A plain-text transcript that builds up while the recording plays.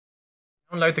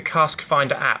Download the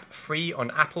CaskFinder app, free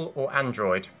on Apple or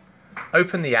Android.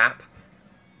 Open the app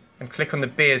and click on the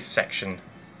beers section.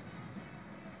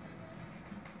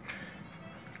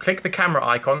 Click the camera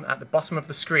icon at the bottom of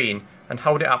the screen and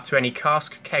hold it up to any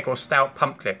cask, keg or stout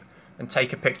pump clip and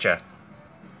take a picture.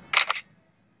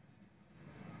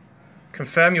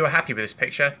 Confirm you are happy with this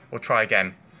picture or try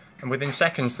again, and within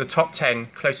seconds the top 10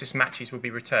 closest matches will be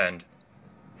returned.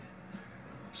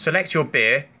 Select your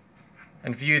beer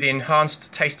and view the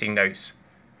enhanced tasting notes,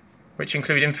 which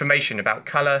include information about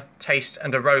colour, taste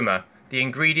and aroma, the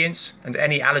ingredients and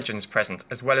any allergens present,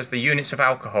 as well as the units of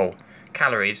alcohol,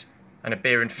 calories and a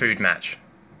beer and food match.